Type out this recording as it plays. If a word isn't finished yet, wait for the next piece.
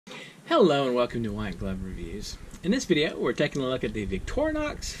Hello and welcome to White Glove Reviews. In this video we're taking a look at the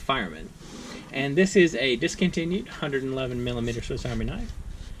Victorinox Fireman, and this is a discontinued 111mm Swiss Army knife,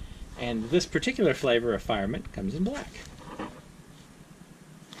 and this particular flavor of Fireman comes in black.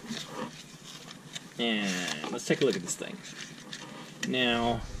 And let's take a look at this thing.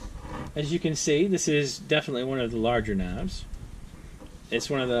 Now, as you can see, this is definitely one of the larger knives. It's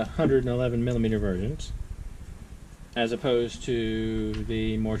one of the 111mm versions, as opposed to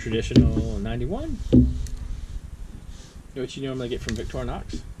the more traditional 91, which you normally get from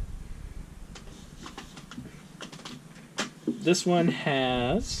Victorinox. This one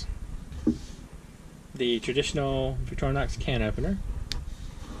has the traditional Victorinox can opener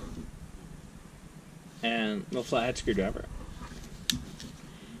and little flathead screwdriver.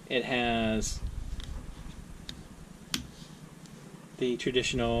 It has the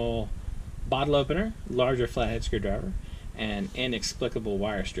traditional bottle opener, larger flathead screwdriver, and inexplicable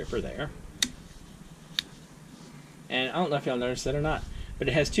wire stripper there. And I don't know if y'all noticed that or not, but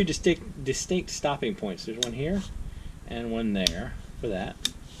it has two distinct stopping points. There's one here and one there for that.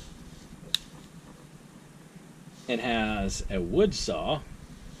 It has a wood saw,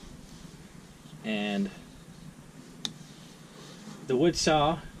 and the wood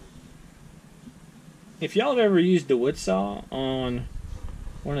saw, if y'all have ever used the wood saw on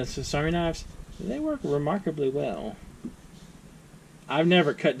one of the Swiss Army knives, they work remarkably well. I've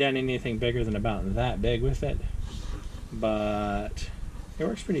never cut down anything bigger than about that big with it, but it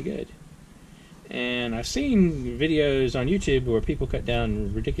works pretty good. And I've seen videos on YouTube where people cut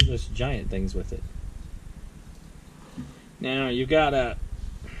down ridiculous giant things with it. Now you've got a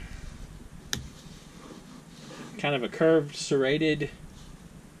kind of a curved serrated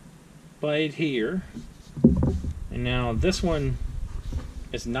blade here, and now this one,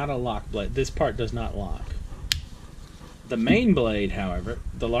 it's not a lock blade. This part does not lock. The main blade, however,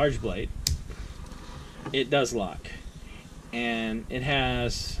 the large blade, it does lock. And it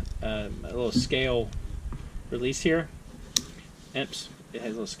has a little scale release here. Oops, it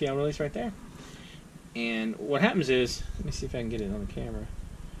has a little scale release right there. And what happens is, let me see if I can get it on the camera.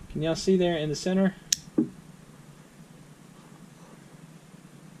 Can y'all see there in the center? I'm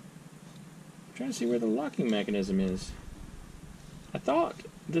trying to see where the locking mechanism is. I thought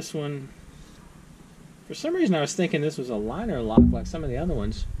this one, for some reason I was thinking this was a liner lock like some of the other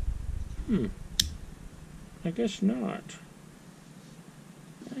ones. I guess not.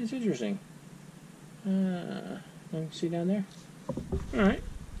 That's interesting. See down there? Alright.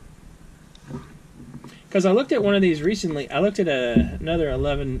 Because I looked at one of these recently. I looked at another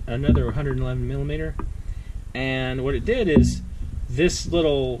 111mm, and what it did is this the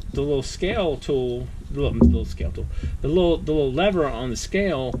little scale tool, the little lever on the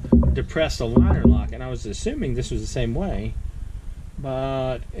scale depressed a liner lock, and I was assuming this was the same way,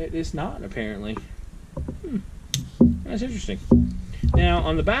 but it is not apparently. That's interesting. Now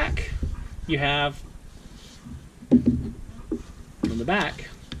on the back, you have a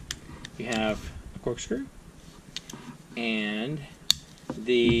corkscrew and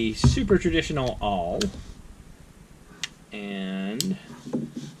the super traditional awl. And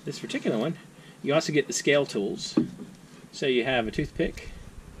this particular one, you also get the scale tools. So you have a toothpick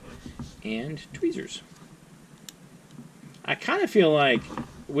and tweezers. I kind of feel like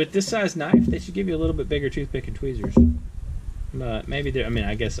with this size knife, they should give you a little bit bigger toothpick and tweezers. But maybe they're, I mean,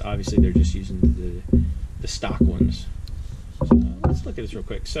 I guess obviously they're just using the stock ones. So let's look at this real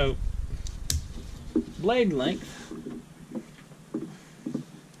quick. So, blade length,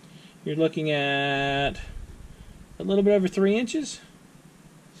 you're looking at a little bit over 3 inches,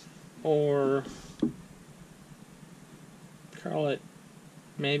 or call it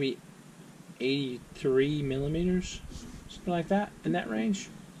maybe 83mm, something like that, in that range.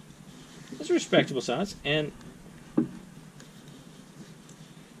 That's a respectable size. And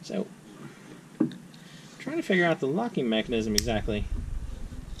so, I'm trying to figure out the locking mechanism exactly.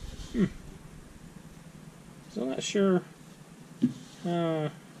 So I'm not sure. I'll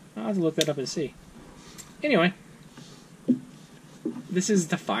have to look that up and see. Anyway, this is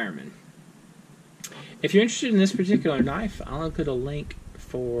the Fireman. If you're interested in this particular knife, I'll include a link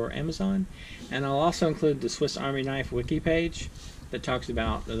for Amazon, and I'll also include the Swiss Army Knife wiki page that talks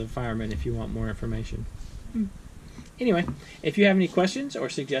about the Fireman if you want more information. Anyway, if you have any questions or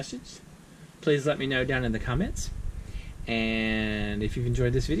suggestions, please let me know down in the comments. And if you've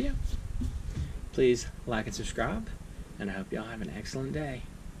enjoyed this video, please like and subscribe, and I hope y'all have an excellent day.